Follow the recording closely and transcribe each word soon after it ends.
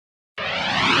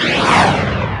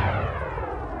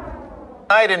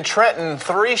Night in Trenton,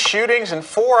 3 shootings in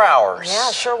 4 hours.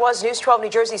 Yeah, sure was. News 12 New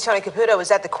Jersey's Tony Caputo is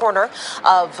at the corner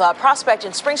of Prospect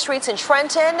and Spring Streets in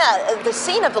Trenton. The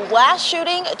scene of the last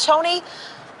shooting. Tony,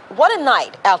 what a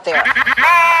night out there.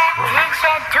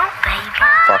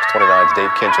 Fox 29's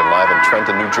Dave Kinchin live in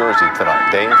Trenton, New Jersey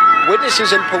tonight. Dave?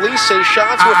 Witnesses and police say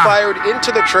shots were fired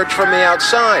into the church from the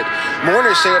outside.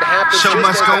 Mourners say it happened Show just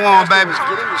must as go the on, pastor baby. was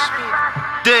getting to speak.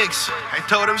 Diggs, I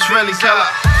told him it's really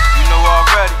killer. You know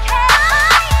already.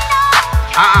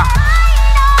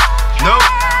 Nope.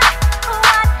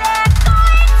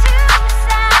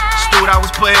 Just do what I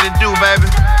was put here to do, baby.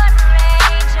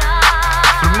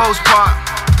 For the most part,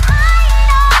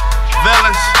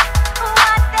 villains.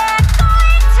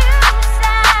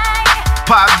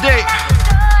 Pop Dick.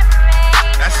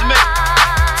 That's me.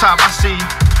 Top, I see you.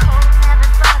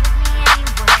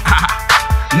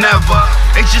 Never,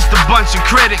 they just a bunch of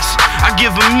critics. I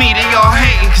give them me, they all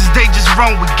hating cause they just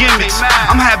run with gimmicks.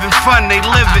 I'm having fun, they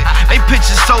live it. They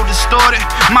pictures so distorted,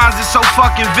 mine's is so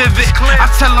fucking vivid.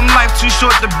 I tell them life too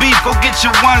short to beef, go get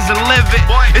your ones and live it.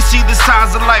 It's either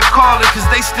signs of life calling, cause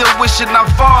they still wishing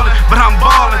I'm falling. But I'm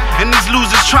balling, and these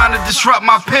losers trying to disrupt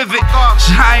my pivot.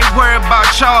 I ain't worried about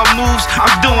y'all moves,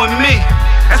 I'm doing me.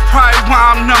 That's probably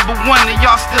why I'm #1 and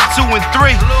y'all still 2 and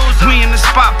 3. We in the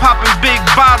spot popping big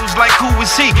bottles like who is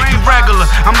he? You regular,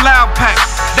 I'm loud pack,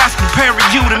 that's comparing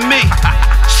you to me.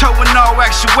 Showing no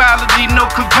actuality, no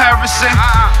comparison.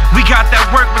 We got that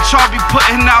work, but y'all be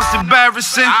putting out's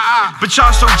embarrassing. But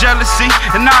y'all show jealousy,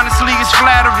 and honestly it's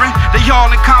flattering. They all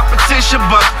in competition,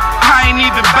 but I ain't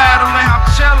even battling.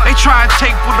 They try and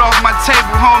take food off my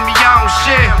table, homie, I don't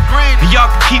share. And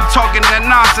y'all can keep talking that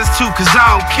nonsense too, cause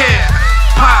I don't care.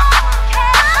 Pop.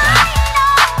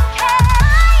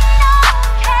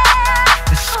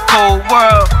 It's a cold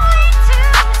world.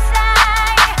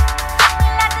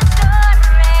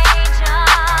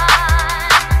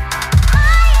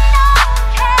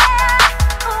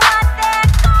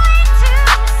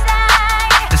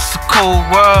 It's a cold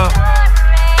world.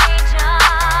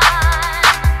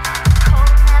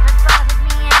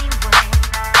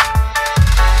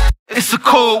 It's a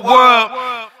cold world.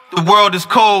 The world is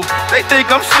cold. They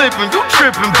think I'm slipping, you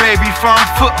tripping, baby, firm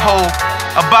foothold.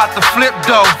 About to flip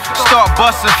though, start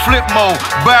busting flip mode.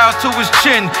 Barrel to his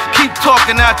chin, keep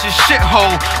talking out your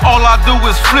shithole. All I do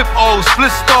is flip O's,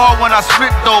 split star when I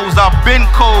split those. I've been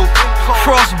cold,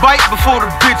 frostbite before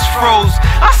the bitch froze.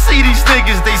 I see these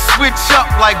niggas, they switch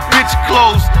up like bitch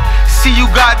clothes. See you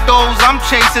got those, I'm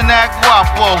chasing that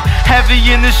guapo. Heavy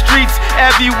in the streets,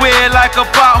 everywhere like a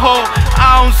pothole.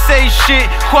 I don't say shit,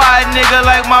 quiet nigga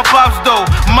like my pops though.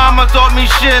 Mama taught me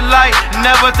shit like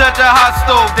never touch a hot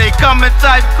stove. They coming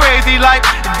type crazy like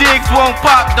Diggs won't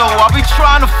pop though. I be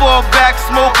trying to fall back,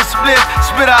 smoke a split,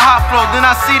 spit a hot flow. Then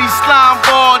I see these slime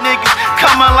ball niggas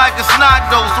coming like a snot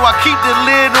though. So I keep the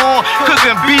lid on,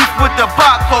 cooking beef with the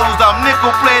potholes. I'm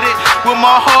nickel plated where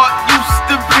my heart used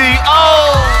to be.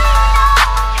 Oh.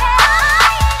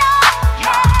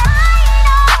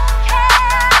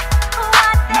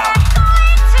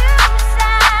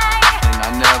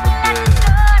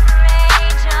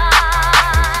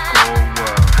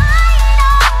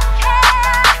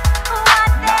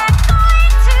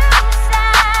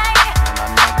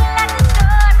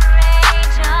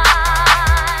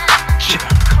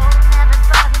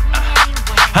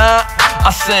 I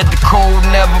said the cold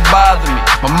never bothered me.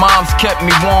 My mom's kept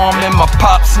me warm and my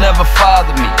pops never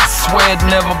fathered me. I swear it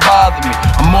never bothered me.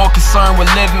 I'm more concerned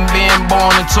with living, being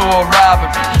born into a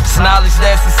robbery. It's knowledge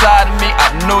that's inside of me,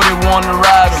 I know they wanna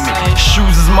ride with me.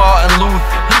 Shoes is Martin Luther,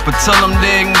 but till I'm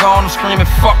dead and gone, I'm screaming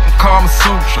fucking Kama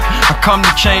Sutra. I come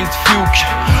to change the future,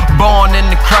 born in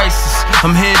the crisis.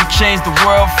 I'm here to change the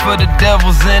world for the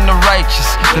devils and the righteous,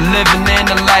 the living and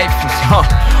the lifeless.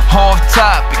 Off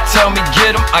topic, tell me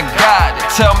get 'em, I got it.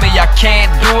 Tell me I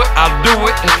can't do it, I'll do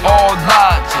it in all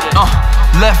logic.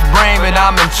 Left brain, but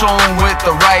I'm in tune with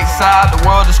the right side. The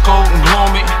world is cold and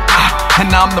gloomy,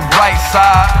 and I'm the bright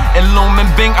side.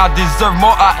 Illumin Bing, I deserve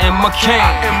more, I am a king.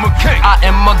 I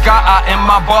am a god, I am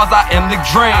my boss, I am the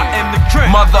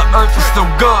dream. Mother Earth is still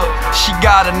good, she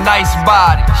got a nice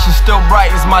body. She still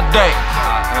brightens my day,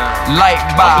 light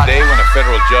body. On the day when a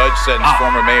federal judge sentenced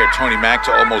former Mayor Tony Mack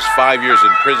to almost 5 years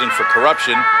in prison for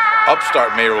corruption,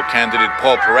 upstart mayoral candidate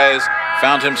Paul Perez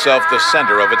found himself the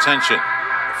center of attention.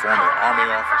 The former Army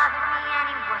officer